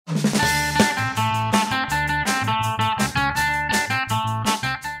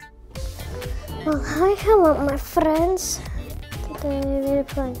Hello, my friends. Today we're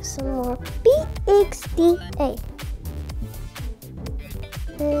playing some more PXDA.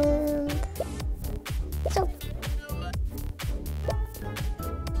 And so,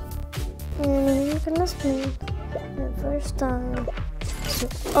 we're gonna spend the first time,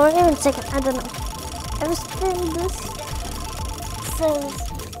 or even second, I don't know. I've spent this since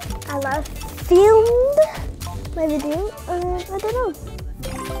I last filmed my video, I don't know.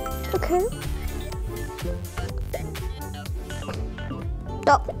 Okay.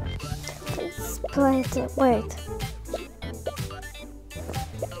 Oh, let's play it. Wait.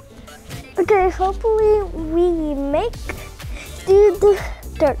 Okay, hopefully we do the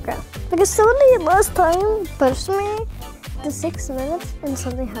third round. Because somebody last time pushed me to 6 minutes and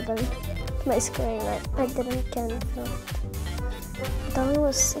something happened to my screen. I didn't get it filmed. It only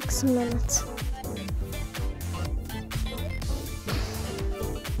was 6 minutes.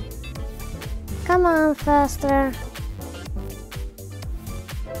 Come on, faster.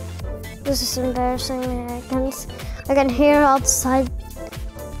 This is embarrassing. I can hear outside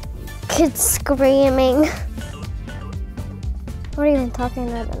kids screaming. What are you even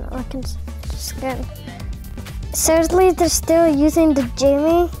talking? I don't know. I can just get. Seriously, they're still using the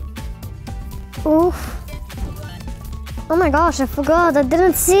Jamie? Oof. Oh my gosh, I forgot. I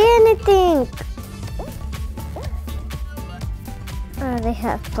didn't see anything. Oh, they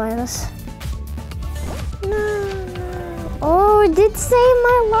have playlists. No. Oh, it did save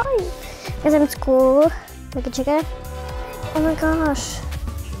my life. Because I'm cool. Like a chicken. Oh my gosh.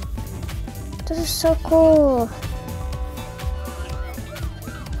 This is so cool.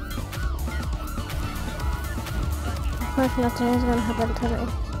 What if nothing is gonna happen to me?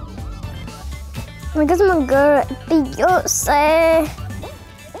 Because I'm a girl, Beyonce.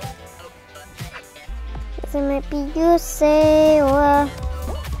 Because I'm a Beyonce.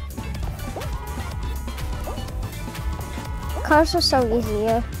 Cars are so easy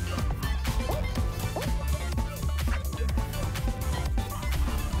here.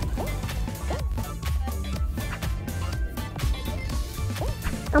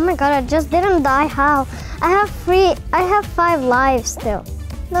 Oh my god, I just didn't die. How? I have 5 lives still.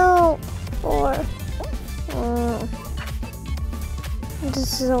 No, 4. This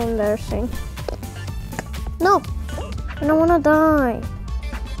is so embarrassing. No, I don't wanna die.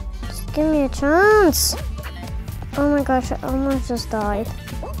 Just give me a chance. Oh my gosh, I almost just died.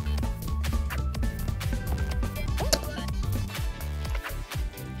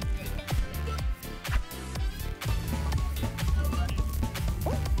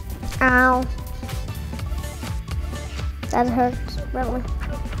 Ow. That hurts, really.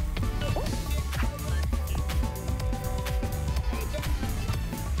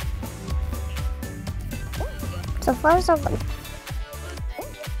 So far, so good.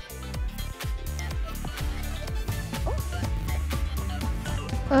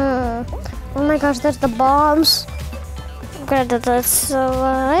 Oh my gosh, there's the bombs. That's so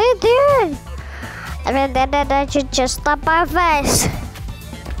I did. I mean, that you just stop my face.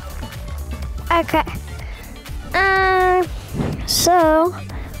 Okay. So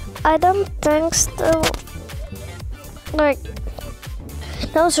I don't think still like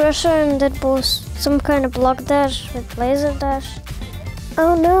those restaurant that was some kind of block dash with laser dash.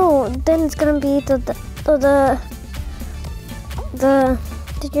 Oh no, then it's gonna be the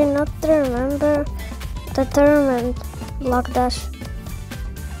did you not remember the tournament block dash?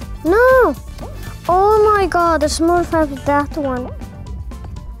 No! Oh my god, there's more five with that one.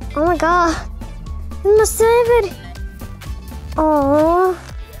 Oh my god. You must save it. Oh,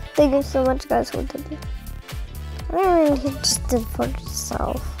 thank you so much, guys. Who did it? I mean, he just did for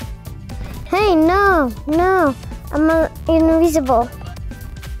himself. Hey, no, I'm invisible.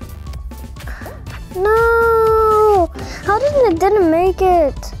 No, how didn't make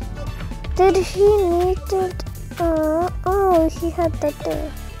it? Did he need it? Oh, he had that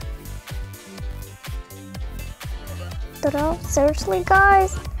there. Seriously,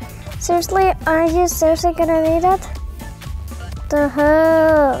 guys? Seriously, are you seriously gonna need it? The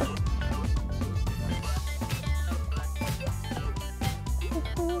hell?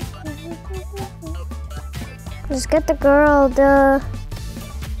 Just get the girl,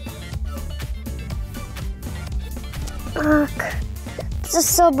 Fuck. This is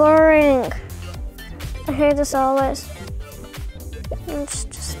so boring. I hate this always. Let's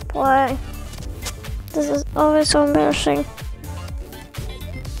just play. This is always so embarrassing.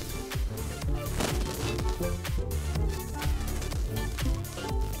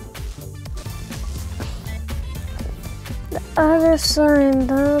 Other side,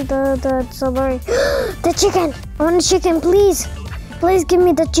 that's so boring. The chicken! I want a chicken, please! Please give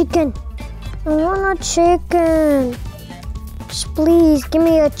me the chicken! I want a chicken. Just please, give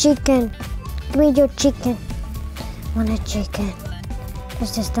me a chicken. Give me your chicken. I want a chicken.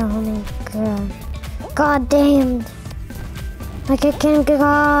 This is the only girl. God damn. Like I can't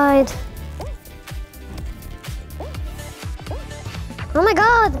guide. Oh my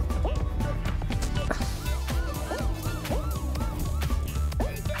god.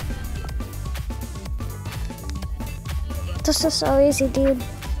 This is so easy, dude.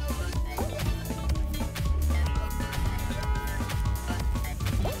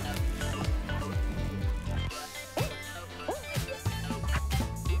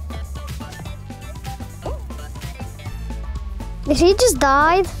 Did he just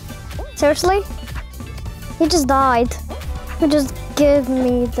died? Seriously? He just died. He just gave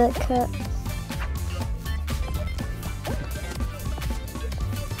me the cut.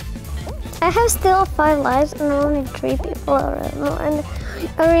 I have still 5 lives and only 3 people around.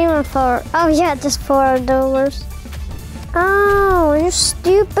 Or even 4. Oh yeah, just 4 dollars. Oh, you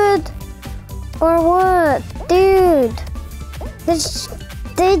stupid. Or what? Dude.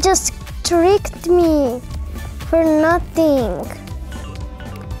 They just tricked me. For nothing.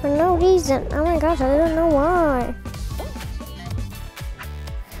 For no reason. Oh my gosh, I don't know why.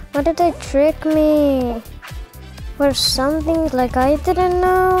 Why did they trick me? For something like I didn't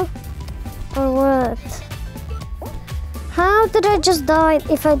know? Or what? How did I just die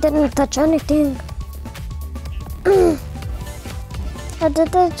if I didn't touch anything? How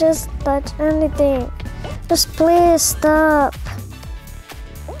did I just touch anything? Just please stop.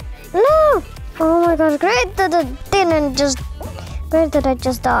 No! Oh my gosh, great that I didn't just... Great that I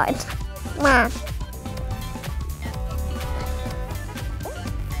just died. Man.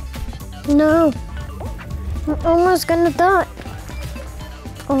 No. I'm almost gonna die.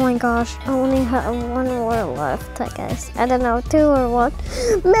 Oh my gosh, I only have 1 more left, I guess. I don't know, 2 or 1.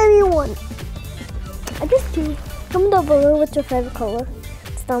 Maybe 1. I guess 2. Comment down below what's your favorite color.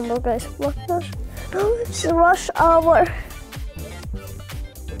 It's down below, guys. Look, gosh. Oh, it's rush hour.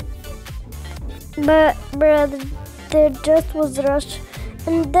 But there just was rush.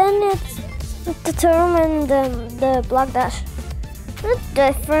 And then it's determined the block dash. It's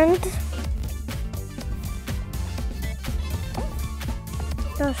different.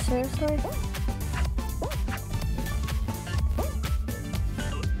 Oh, seriously?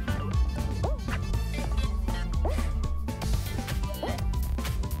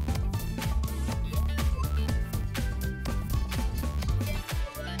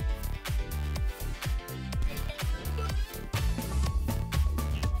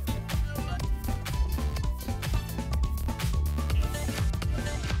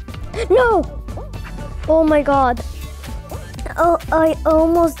 No! Oh my god. Oh, I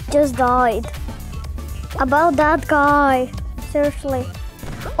almost just died. About that guy. Seriously.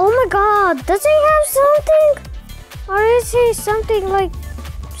 Oh my god, does he have something? Or is he something like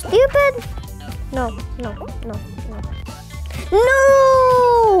stupid? No. No!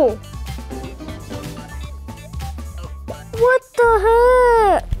 What the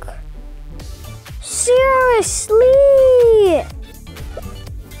heck? Seriously?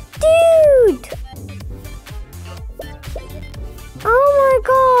 Dude! Oh my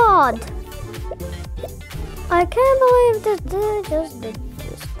god! I can't believe that they just did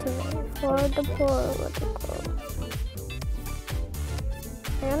this to me for the poor little girl.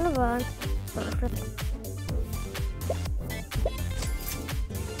 And the bag.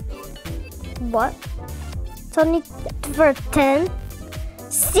 What? It's only for 10?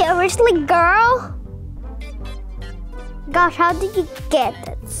 Seriously, girl? Gosh, how did you get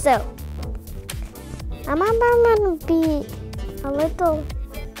it? So, I'm gonna be a little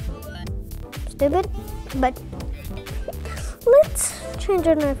stupid, but let's change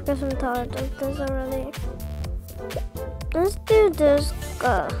our knife because I'm tired of this already. Let's do this.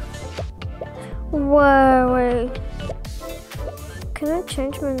 Wait. Can I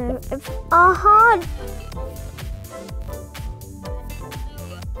change my knife?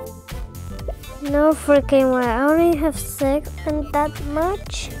 No freaking way. I only have 6 and that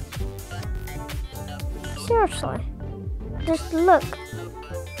much. Seriously. Just look.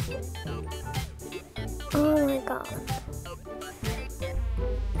 Oh my god.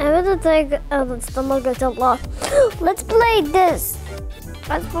 I'm gonna take the stomach gets a lot. Let's play this.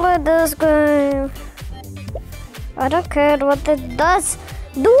 Let's play this game. I don't care what it does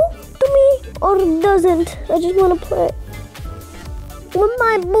do to me or doesn't. I just wanna play with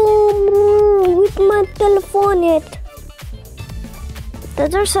my with my telephone yet. The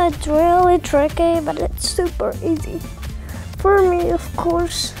other side's really tricky, but it's super easy for me, of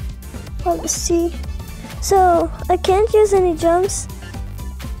course. Let's see. So I can't use any jumps.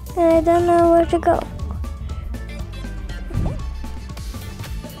 and I don't know where to go.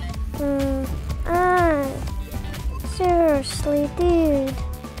 Seriously, dude.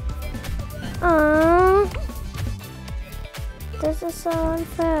 This is so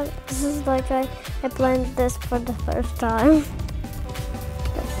unfair. This is like I planned this for the first time.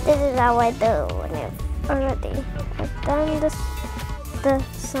 But this is how I do when I've done this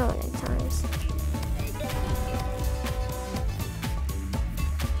so many times.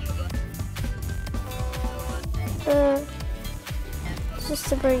 It's just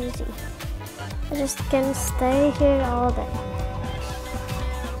super easy. I just can stay here all day.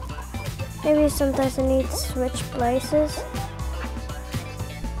 Maybe sometimes I need to switch places.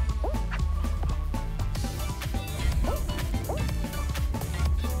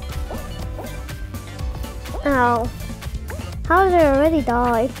 Ow. How did I already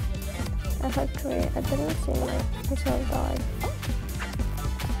die? Actually, I didn't see myself die.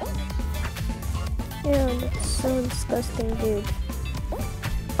 Ew, that's so disgusting, dude.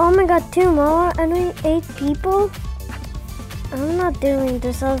 Oh my god, 2 more and we 8 people? I'm not doing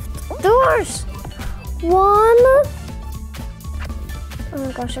this outdoors. 1. Oh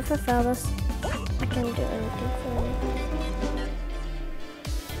my gosh, if I fail this, I can't do anything for me.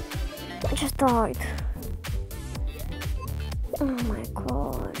 I just died. Oh my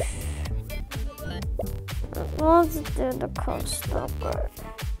gosh. Let's do the coast stopper.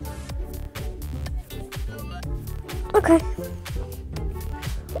 Okay.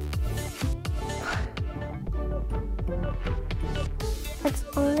 It's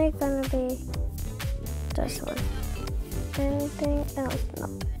only gonna be this one. Anything else? No.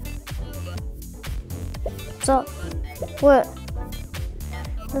 So, what?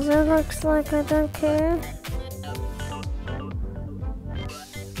 Does it look like I don't care?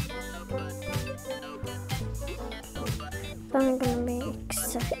 I'm gonna be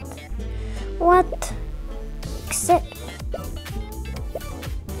accept. What? Accept.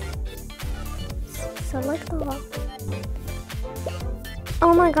 Select the lock.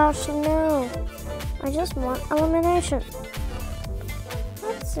 Oh my gosh, no. I just want elimination.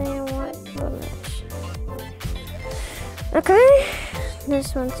 Let's see what elimination. Okay.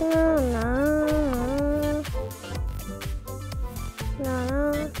 This one's no.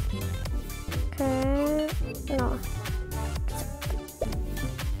 Okay. No.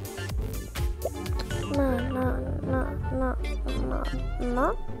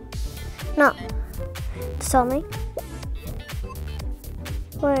 No. Tell me.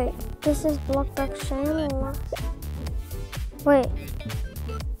 Wait, this is block dash channel. Wait.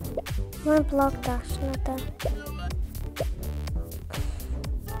 My block dash, not that.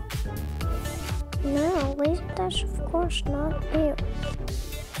 No, laser dash, of course not you.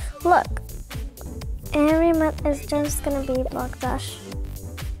 Look. Every map is just gonna be block dash.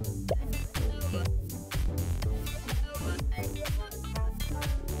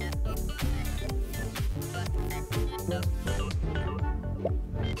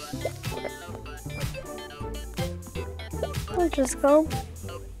 I'll just go.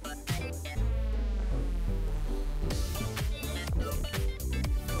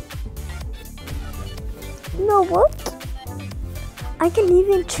 You know what? I can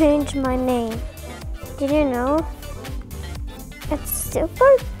even change my name. Did you know? It's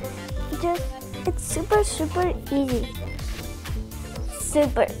super easy.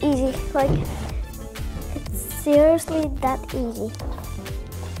 Super easy. Like, it's seriously that easy.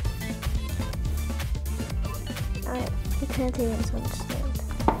 You can't even understand.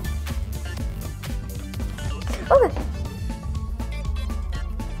 Okay.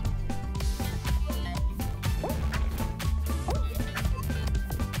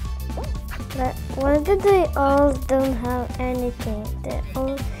 But why did they all don't have anything?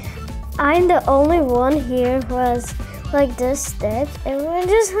 I'm the only one here who has like this step. Everyone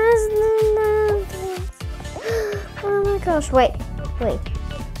just has nothing. Oh my gosh! Wait.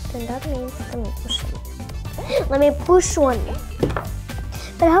 Then that means let me push one.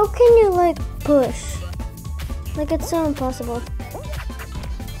 But how can you like push? Like it's so impossible.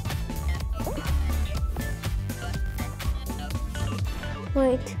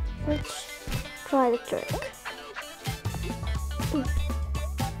 Wait, let's try the trick.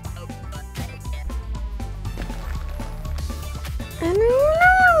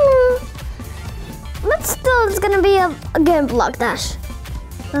 But still, it's gonna be again block dash.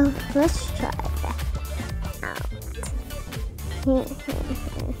 Well, let's try that out.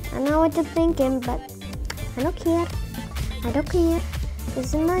 I know what you're thinking, but I don't care.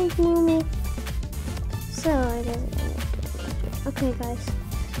 This is my movie. So I guess. Okay, guys.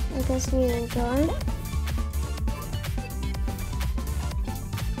 I guess you enjoyed.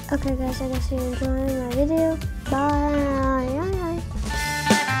 Okay guys, I guess you enjoyed my video. Bye.